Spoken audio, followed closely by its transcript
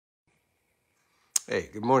Hey,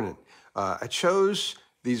 good morning. I chose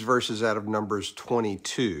these verses out of Numbers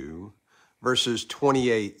 22, verses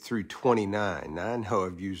 28 through 29. Now, I know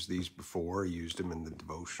I've used these before. I used them in the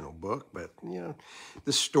devotional book, but,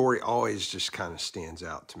 this story always just kind of stands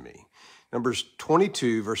out to me. Numbers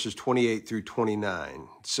 22, verses 28 through 29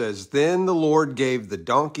 says, "Then the Lord gave the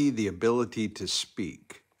donkey the ability to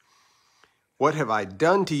speak. 'What have I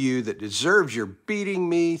done to you that deserves your beating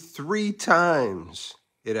me 3 times?'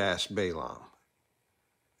 it asked Balaam.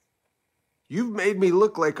 'You've made me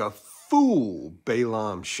look like a fool,'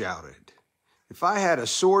 Balaam shouted. 'If I had a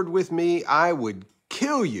sword with me, I would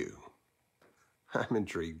kill you.'" I'm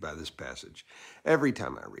intrigued by this passage every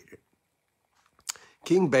time I read it.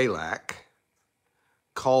 King Balak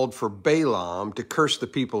called for Balaam to curse the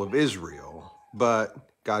people of Israel,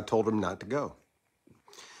 but God told him not to go.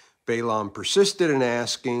 Balaam persisted in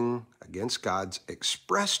asking against God's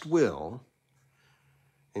expressed will,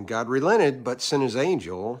 and God relented but sent his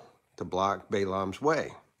angel to block Balaam's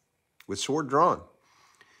way with sword drawn.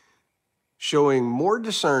 Showing more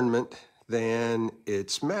discernment than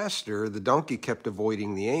its master, the donkey kept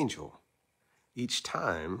avoiding the angel. Each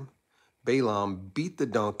time, Balaam beat the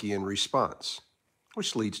donkey in response,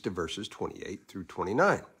 which leads to verses 28 through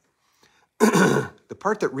 29. The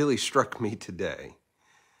part that really struck me today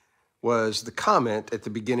was the comment at the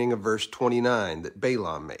beginning of verse 29 that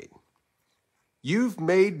Balaam made. "You've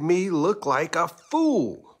made me look like a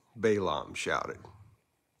fool," Balaam shouted.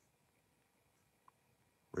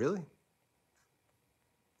 Really?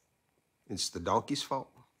 It's the donkey's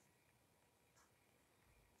fault?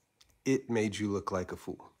 It made you look like a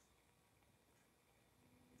fool.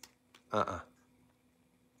 I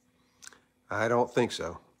don't think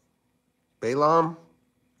so. Balaam,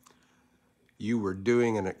 you were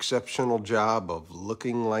doing an exceptional job of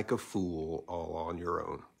looking like a fool all on your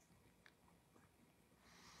own.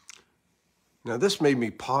 Now, this made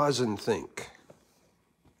me pause and think,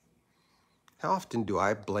 how often do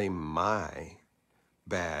I blame my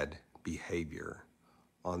bad behavior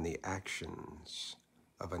on the actions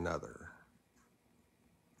of another?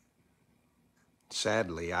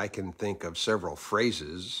 Sadly, I can think of several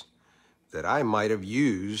phrases that I might have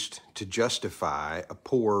used to justify a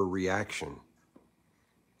poor reaction.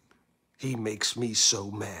 "He makes me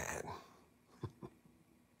so mad."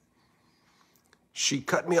 "She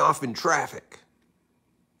cut me off in traffic."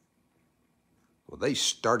 Well, they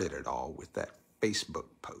started it all with that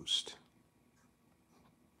Facebook post.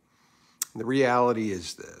 The reality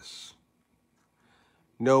is this: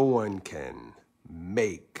 no one can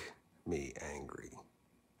make me angry.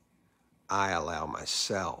 I allow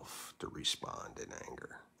myself to respond in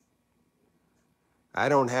anger. I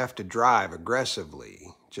don't have to drive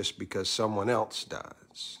aggressively just because someone else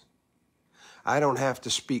does. I don't have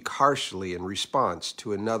to speak harshly in response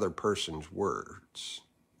to another person's words.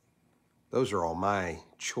 Those are all my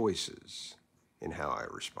choices in how I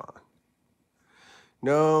respond.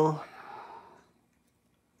 No,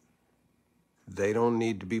 they don't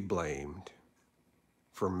need to be blamed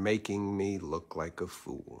for making me look like a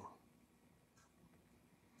fool.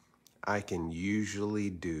 I can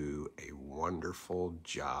usually do a wonderful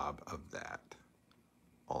job of that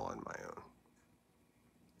on my own.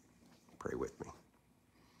 Pray with me.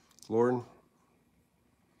 Lord,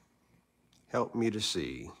 help me to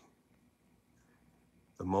see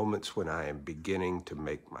the moments when I am beginning to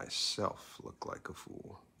make myself look like a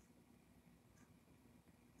fool.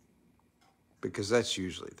 Because that's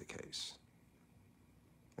usually the case.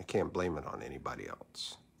 I can't blame it on anybody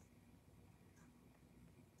else.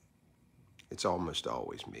 It's almost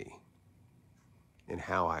always me in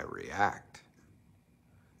how I react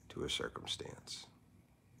to a circumstance.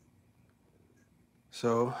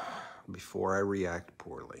 So, before I react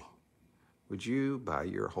poorly, would you, by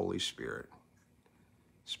your Holy Spirit,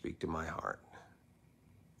 speak to my heart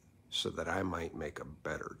so that I might make a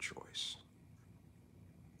better choice?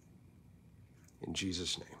 In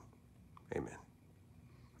Jesus' name, amen.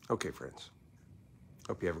 Okay, friends.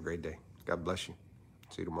 Hope you have a great day. God bless you.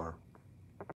 See you tomorrow.